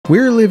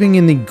We're living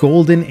in the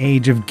golden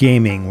age of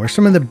gaming, where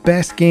some of the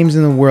best games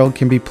in the world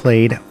can be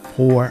played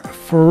for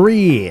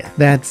free.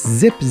 That's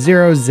zip,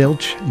 zero,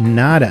 zilch,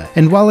 nada.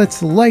 And while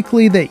it's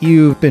likely that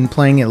you've been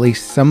playing at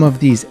least some of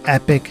these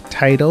epic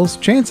titles,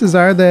 chances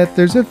are that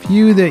there's a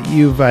few that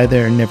you've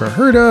either never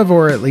heard of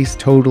or at least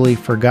totally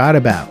forgot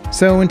about.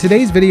 So in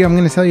today's video, I'm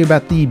going to tell you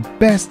about the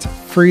best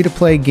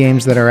free-to-play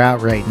games that are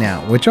out right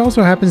now, which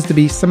also happens to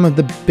be some of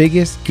the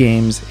biggest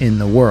games in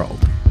the world.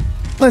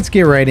 Let's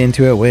get right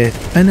into it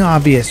with an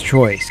obvious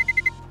choice.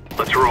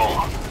 Let's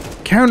roll.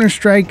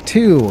 Counter-Strike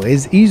 2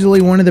 is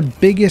easily one of the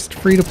biggest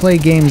free-to-play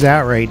games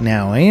out right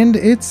now, and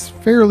it's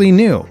fairly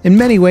new. In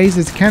many ways,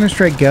 it's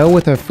Counter-Strike Go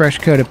with a fresh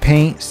coat of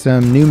paint,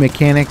 some new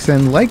mechanics,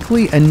 and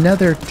likely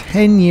another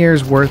 10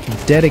 years worth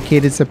of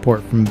dedicated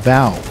support from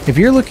Valve. If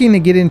you're looking to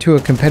get into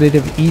a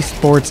competitive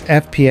esports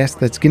FPS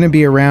that's going to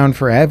be around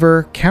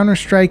forever,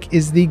 Counter-Strike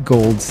is the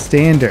gold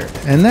standard.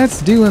 And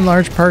that's due in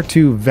large part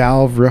to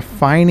Valve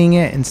refining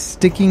it and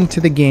sticking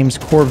to the game's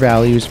core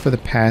values for the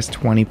past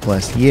 20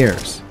 plus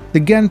years. The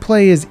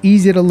gunplay is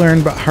easy to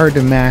learn but hard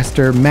to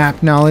master.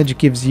 Map knowledge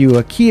gives you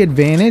a key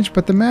advantage,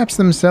 but the maps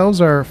themselves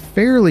are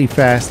fairly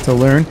fast to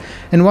learn.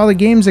 And while the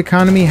game's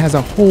economy has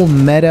a whole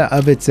meta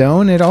of its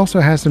own, it also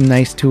has some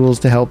nice tools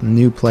to help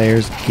new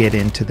players get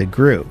into the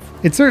groove.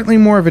 It's certainly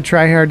more of a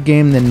try-hard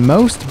game than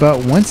most,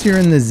 but once you're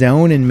in the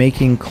zone and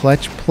making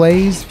clutch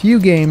plays, few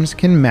games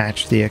can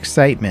match the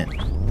excitement.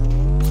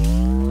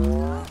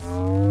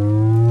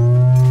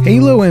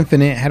 Halo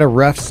Infinite had a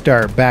rough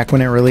start back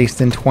when it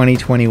released in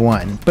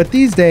 2021, but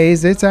these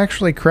days it's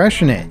actually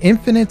crushing it.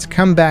 Infinite's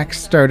comeback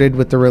started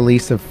with the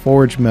release of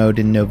Forge mode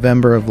in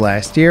November of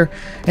last year,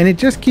 and it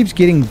just keeps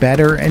getting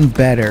better and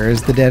better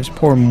as the devs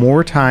pour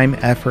more time,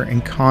 effort,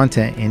 and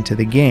content into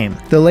the game.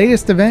 The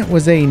latest event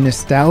was a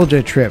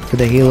nostalgia trip for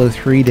the Halo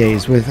 3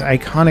 days, with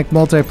iconic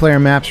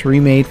multiplayer maps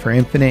remade for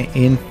Infinite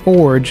in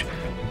Forge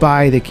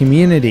by the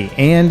community,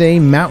 and a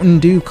Mountain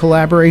Dew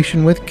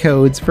collaboration with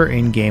codes for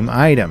in-game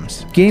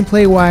items.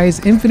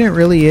 Gameplay-wise, Infinite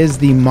really is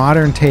the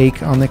modern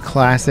take on the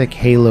classic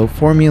Halo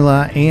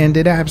formula, and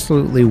it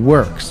absolutely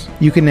works.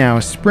 You can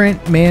now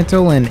sprint,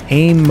 mantle, and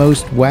aim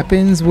most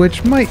weapons,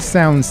 which might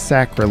sound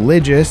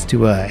sacrilegious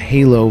to a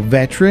Halo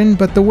veteran,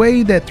 but the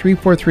way that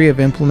 343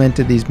 have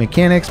implemented these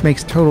mechanics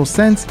makes total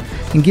sense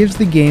and gives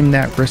the game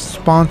that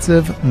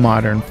responsive,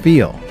 modern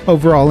feel.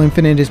 Overall,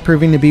 Infinite is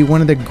proving to be one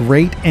of the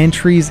great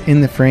entries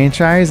in the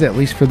franchise, at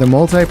least for the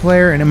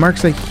multiplayer, and it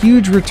marks a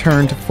huge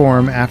return to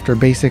form after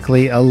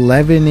basically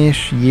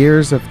 11-ish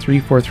years of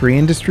 343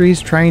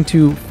 Industries trying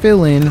to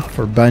fill in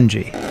for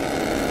Bungie.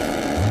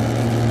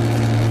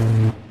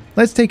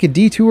 Let's take a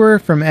detour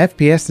from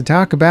FPS to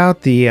talk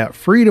about the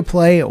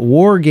free-to-play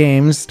war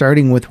games,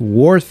 starting with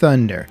War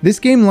Thunder. This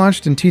game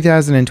launched in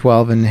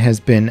 2012 and has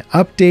been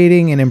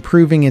updating and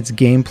improving its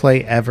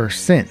gameplay ever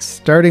since.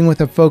 Starting with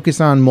a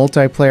focus on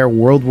multiplayer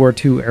World War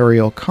II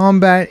aerial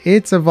combat,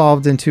 it's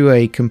evolved into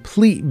a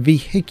complete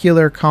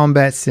vehicular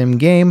combat sim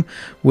game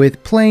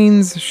with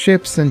planes,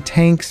 ships, and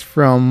tanks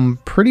from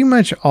pretty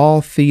much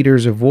all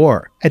theaters of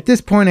war. At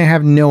this point, I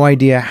have no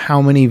idea how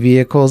many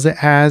vehicles it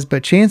has,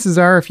 but chances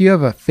are if you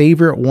have a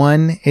favorite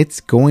one, it's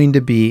going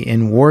to be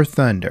in War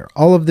Thunder.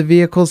 All of the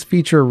vehicles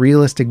feature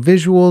realistic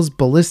visuals,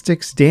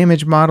 ballistics,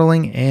 damage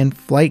modeling, and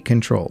flight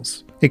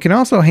controls. It can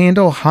also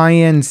handle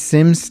high-end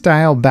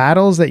sim-style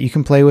battles that you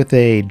can play with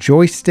a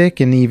joystick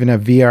and even a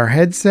VR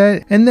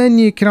headset, and then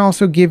it can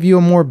also give you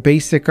a more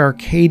basic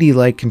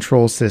arcadey-like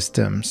control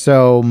system.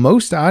 So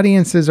most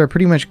audiences are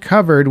pretty much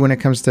covered when it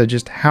comes to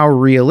just how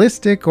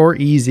realistic or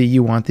easy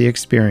you want the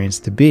experience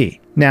to be.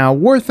 Now,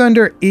 War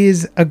Thunder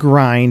is a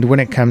grind when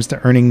it comes to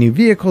earning new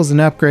vehicles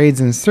and upgrades,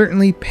 and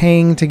certainly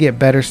paying to get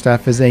better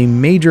stuff is a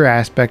major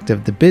aspect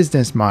of the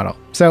business model.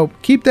 So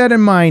keep that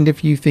in mind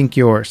if you think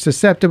you're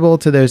susceptible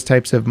to those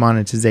types of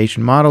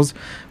monetization models,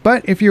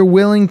 but if you're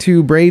willing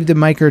to brave the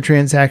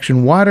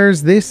microtransaction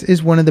waters, this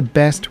is one of the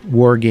best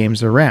war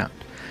games around.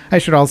 I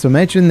should also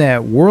mention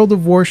that World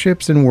of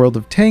Warships and World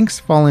of Tanks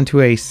fall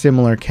into a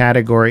similar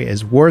category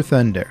as War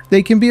Thunder.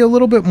 They can be a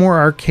little bit more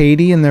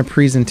arcadey in their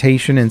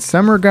presentation in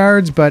some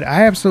regards, but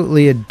I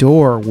absolutely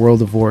adore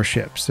World of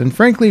Warships, and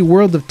frankly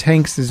World of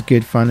Tanks is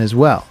good fun as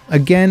well.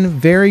 Again,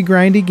 very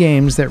grindy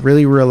games that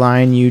really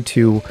rely on you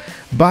to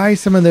buy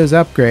some of those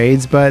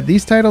upgrades, but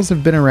these titles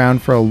have been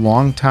around for a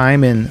long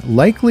time and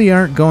likely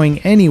aren't going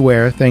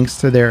anywhere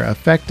thanks to their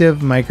effective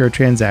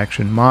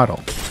microtransaction model.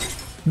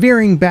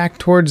 Veering back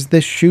towards the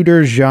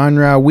shooter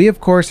genre, we of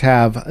course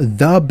have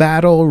the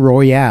Battle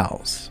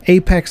Royales.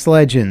 Apex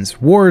Legends,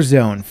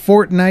 Warzone,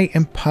 Fortnite,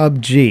 and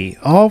PUBG,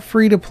 all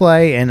free to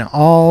play and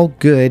all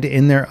good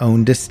in their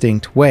own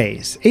distinct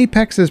ways.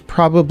 Apex is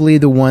probably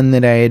the one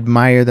that I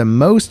admire the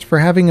most for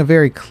having a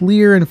very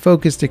clear and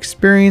focused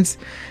experience,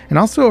 and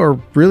also a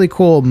really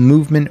cool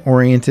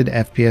movement-oriented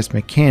FPS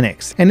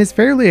mechanics, and it's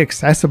fairly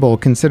accessible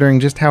considering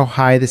just how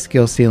high the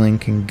skill ceiling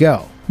can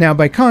go. Now,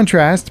 by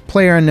contrast,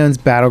 PlayerUnknown's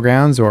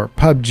Battlegrounds, or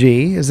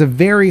PUBG, is a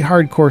very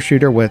hardcore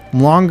shooter with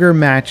longer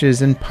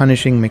matches and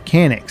punishing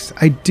mechanics.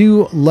 I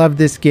do love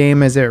this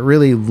game as it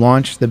really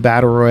launched the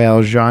Battle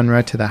Royale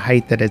genre to the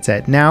height that it's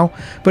at now,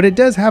 but it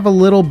does have a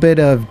little bit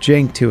of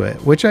jank to it,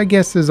 which I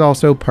guess is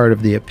also part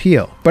of the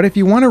appeal. But if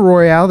you want a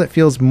Royale that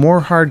feels more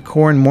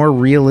hardcore and more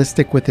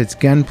realistic with its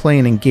gunplay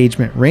and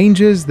engagement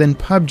ranges, then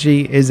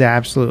PUBG is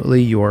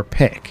absolutely your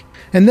pick.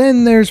 And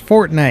then there's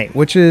Fortnite,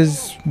 which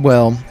is,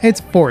 well, it's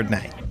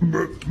Fortnite.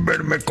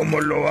 Verme como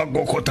lo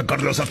hago, J.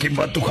 Carlos, aquí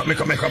va tu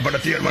jameja para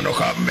ti, hermano,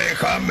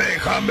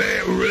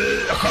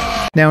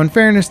 Now, in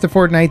fairness to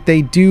Fortnite,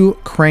 they do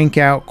crank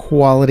out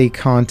quality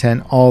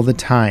content all the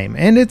time,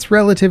 and it's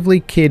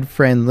relatively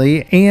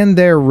kid-friendly, and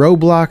their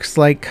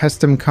Roblox-like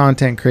custom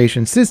content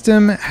creation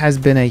system has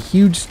been a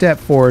huge step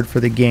forward for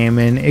the game,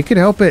 and it could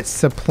help it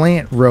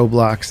supplant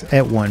Roblox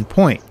at one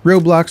point.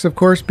 Roblox, of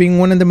course, being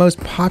one of the most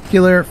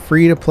popular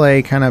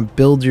free-to-play kind of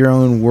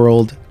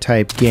build-your-own-world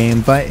type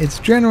game, but it's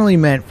generally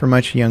meant for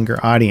much younger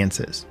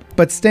audiences.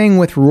 But staying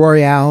with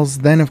Royales,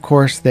 then of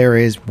course there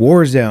is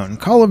Warzone,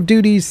 Call of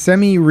Duty's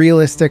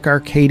semi-realistic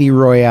arcadey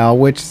royale,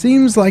 which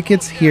seems like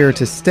it's here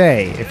to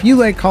stay. If you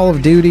like Call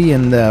of Duty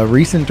and the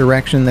recent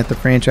direction that the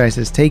franchise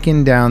has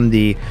taken down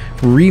the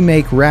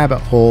remake rabbit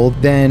hole,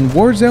 then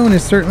Warzone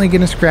is certainly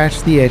going to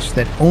scratch the itch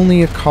that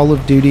only a Call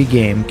of Duty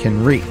game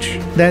can reach.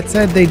 That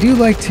said, they do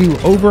like to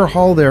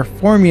overhaul their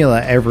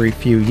formula every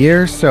few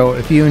years, so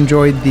if you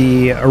enjoyed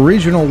the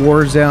original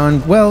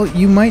Warzone, well,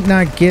 you might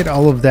not get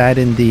all of that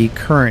in the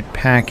current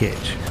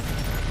package.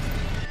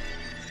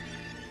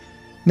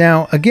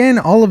 Now, again,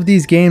 all of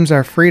these games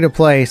are free to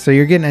play, so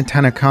you're getting a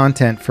ton of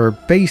content for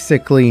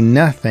basically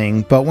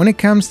nothing, but when it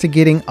comes to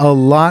getting a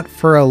lot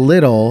for a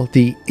little,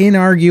 the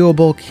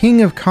inarguable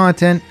king of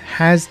content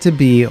has to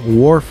be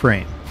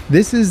Warframe.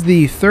 This is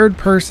the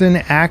third-person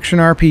action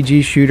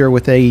RPG shooter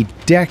with a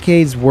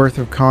decade's worth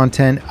of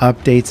content,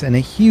 updates, and a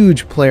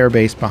huge player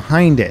base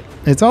behind it.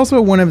 It's also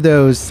one of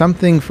those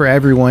something for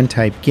everyone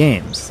type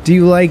games. Do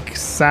you like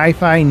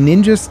sci-fi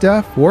ninja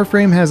stuff?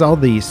 Warframe has all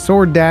the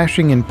sword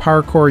dashing and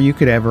parkour you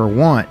could ever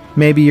want.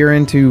 Maybe you're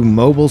into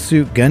Mobile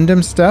Suit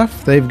Gundam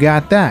stuff? They've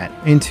got that.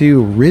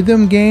 Into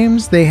rhythm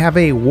games? They have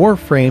a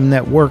Warframe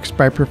that works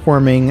by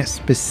performing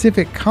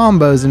specific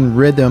combos in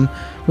rhythm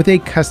with a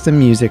custom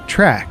music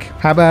track.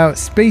 How about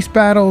space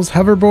battles,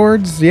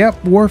 hoverboards?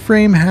 Yep,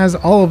 Warframe has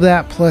all of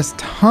that plus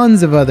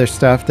tons of other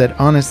stuff that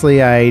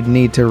honestly I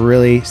need to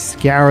really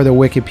scour the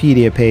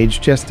Wikipedia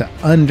page just to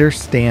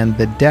understand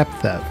the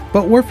depth of.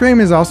 But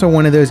Warframe is also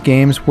one of those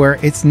games where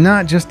it's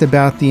not just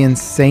about the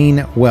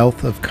insane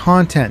wealth of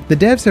content. The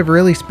devs have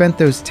really spent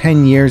those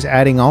 10 years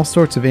adding all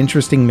sorts of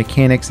interesting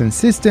mechanics and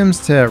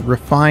systems to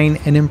refine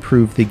and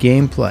improve the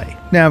gameplay.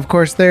 Now, of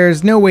course,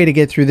 there's no way to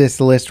get through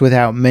this list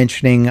without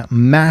mentioning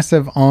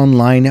massive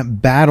online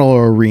battle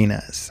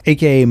arenas,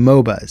 aka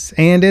MOBAs,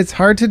 and it's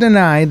hard to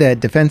deny that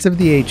Defense of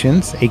the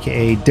Ancients,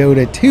 aka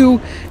Dota 2,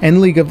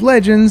 and League of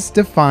Legends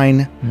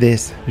define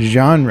this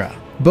genre.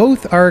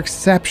 Both are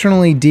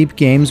exceptionally deep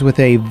games with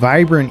a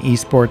vibrant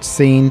esports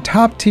scene,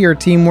 top-tier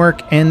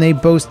teamwork, and they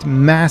boast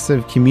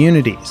massive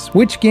communities.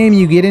 Which game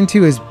you get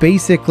into is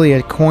basically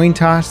a coin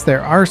toss.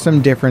 There are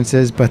some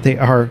differences, but they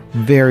are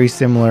very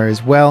similar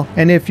as well.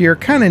 And if you're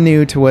kind of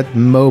new to what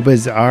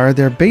MOBAs are,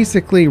 they're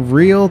basically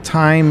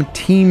real-time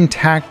team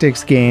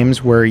tactics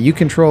games where you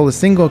control a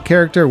single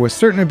character with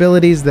certain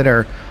abilities that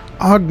are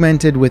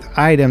augmented with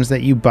items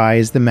that you buy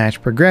as the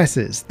match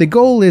progresses. The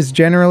goal is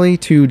generally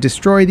to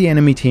destroy the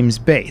enemy team's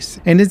base,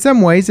 and in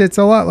some ways it's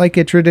a lot like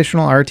a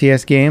traditional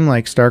RTS game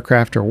like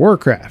StarCraft or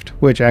Warcraft,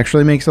 which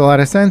actually makes a lot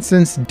of sense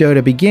since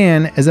Dota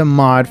began as a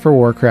mod for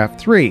Warcraft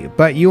 3,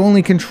 but you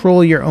only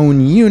control your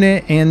own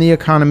unit and the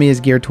economy is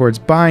geared towards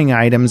buying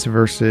items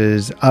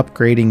versus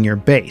upgrading your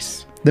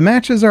base. The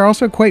matches are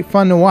also quite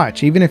fun to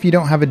watch, even if you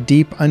don't have a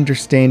deep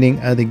understanding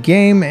of the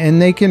game,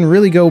 and they can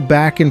really go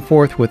back and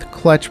forth with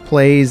clutch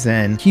plays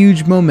and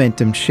huge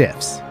momentum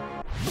shifts.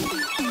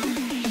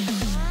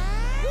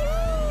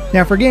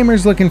 Now, for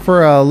gamers looking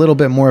for a little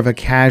bit more of a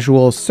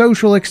casual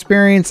social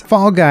experience,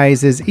 Fall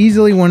Guys is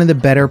easily one of the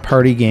better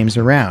party games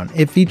around.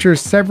 It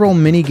features several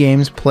mini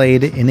games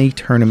played in a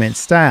tournament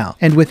style,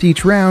 and with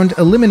each round,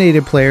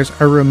 eliminated players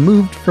are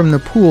removed from the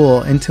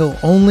pool until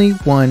only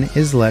one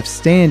is left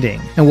standing.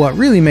 And what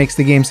really makes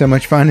the game so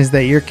much fun is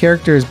that your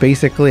character is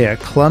basically a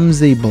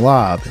clumsy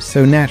blob,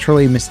 so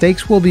naturally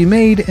mistakes will be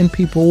made and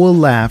people will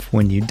laugh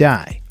when you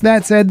die.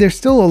 That said, there's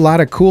still a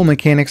lot of cool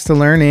mechanics to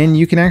learn and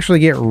you can actually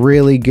get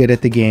really good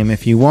at the game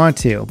if you want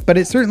to, but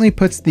it certainly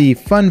puts the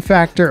fun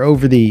factor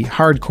over the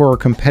hardcore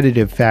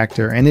competitive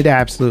factor, and it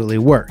absolutely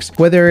works.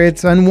 Whether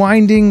it's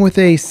unwinding with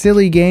a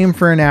silly game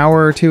for an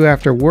hour or two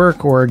after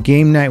work or a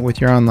game night with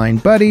your online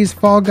buddies,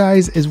 Fall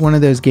Guys is one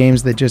of those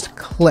games that just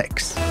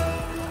clicks.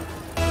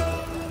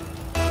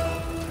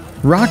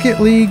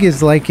 Rocket League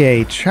is like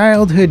a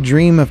childhood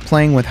dream of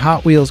playing with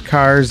Hot Wheels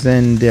cars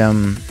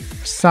and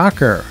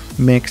soccer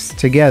mixed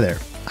together.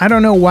 I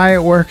don't know why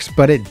it works,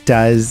 but it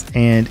does,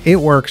 and it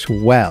works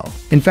well.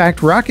 In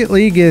fact, Rocket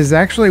League is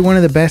actually one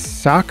of the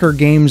best soccer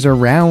games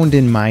around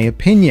in my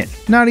opinion.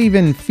 Not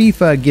even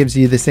FIFA gives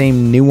you the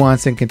same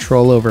nuance and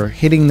control over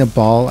hitting the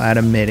ball out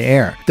of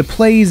midair. The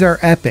plays are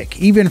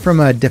epic, even from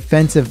a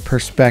defensive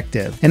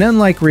perspective. And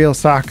unlike real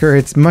soccer,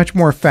 it's much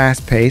more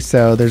fast-paced,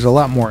 so there's a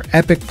lot more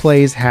epic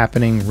plays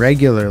happening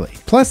regularly.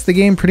 Plus, the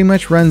game pretty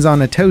much runs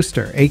on a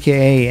toaster,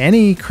 aka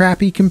any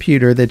crappy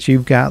computer that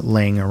you've got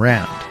laying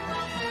around.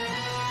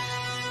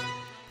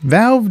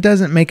 Valve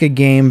doesn't make a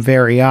game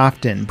very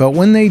often, but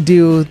when they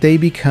do, they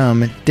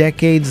become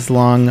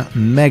decades-long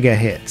mega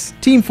hits.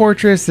 Team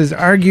Fortress is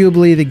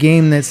arguably the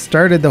game that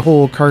started the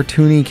whole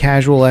cartoony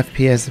casual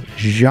FPS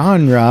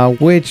genre,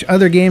 which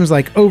other games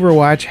like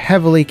Overwatch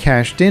heavily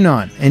cashed in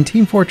on, and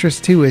Team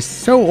Fortress 2 is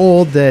so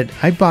old that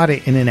I bought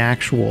it in an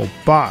actual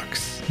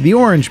box. The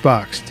orange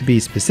box, to be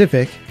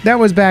specific. That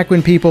was back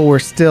when people were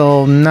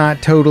still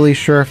not totally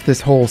sure if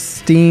this whole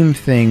Steam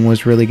thing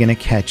was really going to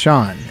catch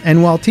on.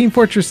 And while Team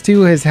Fortress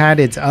 2 has had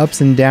its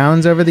ups and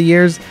downs over the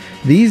years,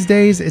 these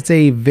days it's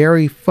a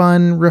very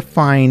fun,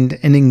 refined,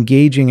 and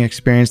engaging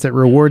experience that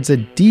rewards a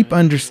deep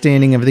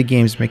understanding of the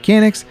game's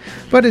mechanics,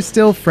 but is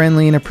still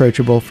friendly and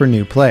approachable for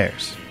new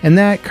players. And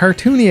that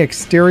cartoony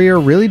exterior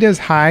really does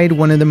hide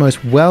one of the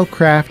most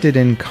well-crafted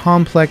and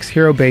complex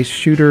hero-based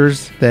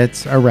shooters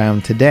that's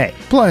around today.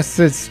 Plus,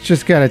 it's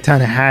just got a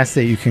ton of hats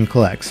that you can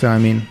collect, so I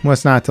mean,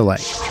 what's not to like?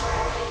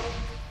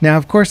 Now,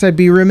 of course, I'd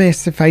be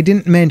remiss if I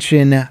didn't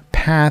mention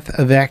Path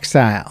of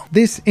Exile.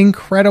 This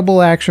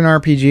incredible action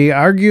RPG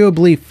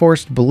arguably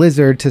forced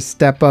Blizzard to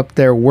step up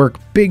their work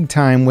big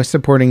time with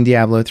supporting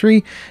Diablo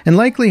 3 and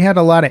likely had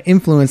a lot of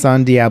influence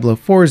on Diablo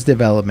 4's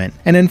development.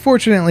 And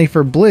unfortunately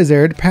for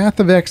Blizzard, Path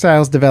of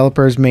Exile's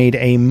developers made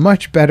a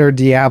much better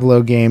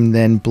Diablo game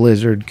than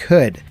Blizzard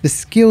could. The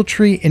skill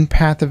tree in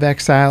Path of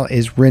Exile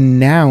is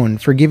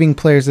renowned for giving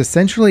players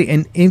essentially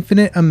an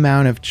infinite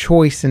amount of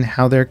choice in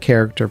how their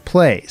character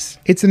plays.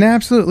 It's an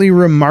absolutely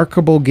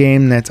remarkable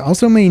game that's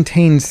also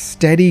maintained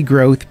steady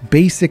growth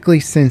basically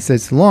since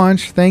its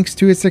launch thanks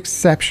to its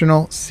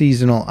exceptional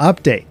seasonal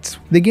updates.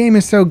 The game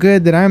is so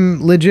good that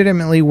I'm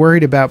legitimately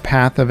worried about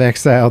Path of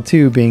Exile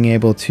 2 being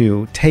able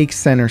to take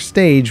center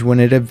stage when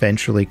it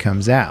eventually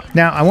comes out.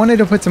 Now, I wanted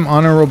to put some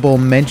honorable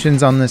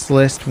mentions on this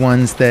list,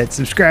 ones that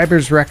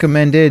subscribers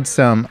recommended,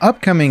 some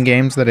upcoming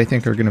games that I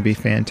think are going to be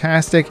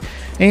fantastic,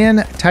 and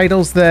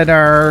titles that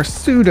are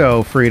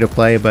pseudo free to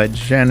play but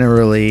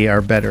generally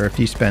are better if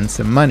you spend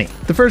some money.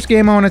 The first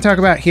game I want to talk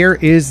about here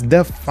is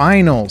The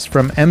Finals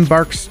from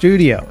Embark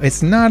Studio.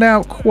 It's not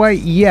out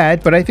quite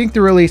yet, but I think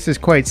the release is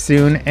quite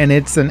soon, and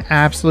it's an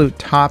absolute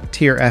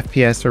top-tier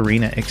FPS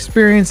arena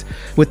experience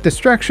with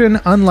destruction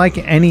unlike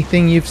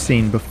anything you've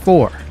seen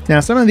before. Now,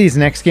 some of these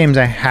next games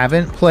I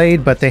haven't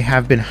played, but they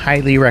have been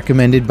highly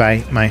recommended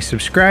by my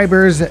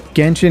subscribers.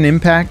 Genshin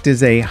Impact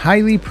is a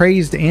highly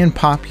praised and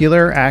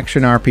popular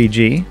action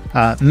RPG.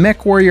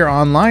 MechWarrior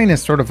Online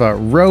is sort of a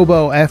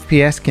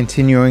robo-FPS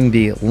continuing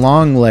the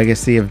long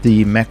legacy of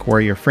the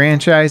MechWarrior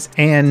franchise.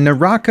 And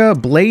Naraka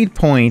Blade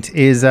Point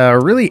is a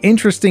really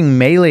interesting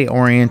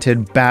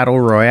melee-oriented battle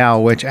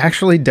royale, which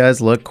actually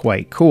does look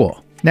quite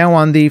cool. Now,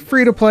 on the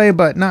free-to-play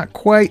but not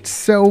quite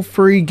so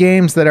free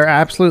games that are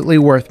absolutely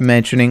worth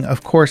mentioning,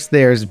 of course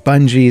there's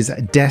Bungie's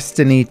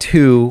Destiny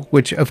 2,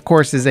 which of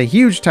course is a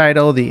huge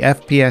title. The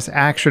FPS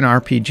action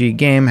RPG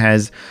game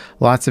has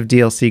lots of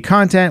DLC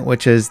content,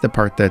 which is the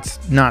part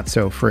that's not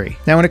so free.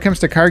 Now, when it comes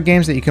to card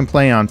games that you can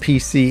play on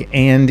PC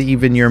and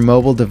even your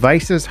mobile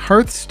devices,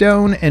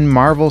 Hearthstone and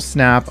Marvel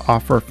Snap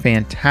offer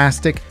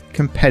fantastic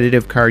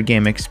competitive card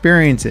game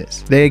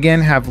experiences. They again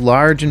have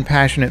large and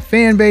passionate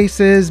fan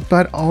bases,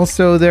 but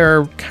also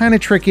they're kind of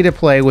tricky to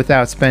play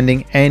without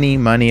spending any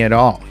money at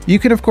all. You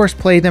can of course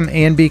play them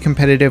and be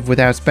competitive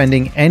without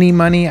spending any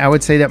money. I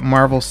would say that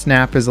Marvel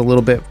Snap is a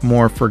little bit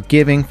more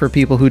forgiving for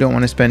people who don't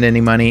want to spend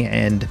any money,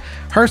 and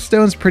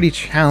Hearthstone's pretty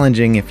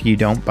challenging if you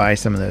don't buy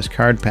some of those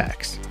card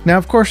packs. Now,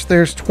 of course,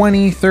 there's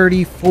 20,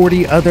 30,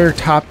 40 other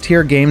top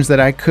tier games that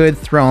I could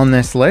throw on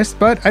this list,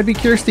 but I'd be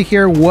curious to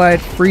hear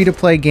what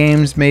free-to-play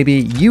games maybe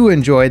you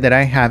enjoy that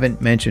I haven't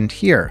mentioned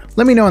here.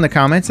 Let me know in the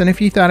comments, and if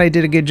you thought I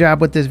did a good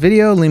job with this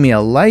video, leave me a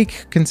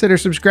like, consider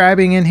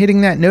subscribing, and hitting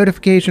that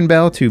notification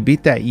bell to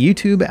beat that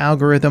YouTube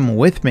algorithm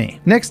with me.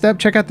 Next up,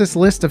 check out this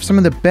list of some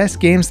of the best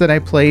games that I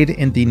played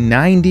in the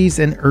 90s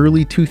and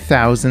early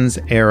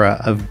 2000s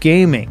era of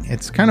gaming.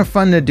 It's kind of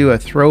fun to do a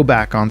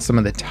throwback on some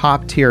of the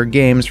top tier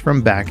games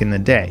from back in the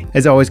day.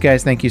 As always,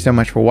 guys, thank you so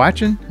much for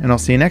watching, and I'll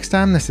see you next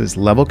time. This is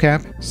Level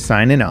Cap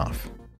signing off.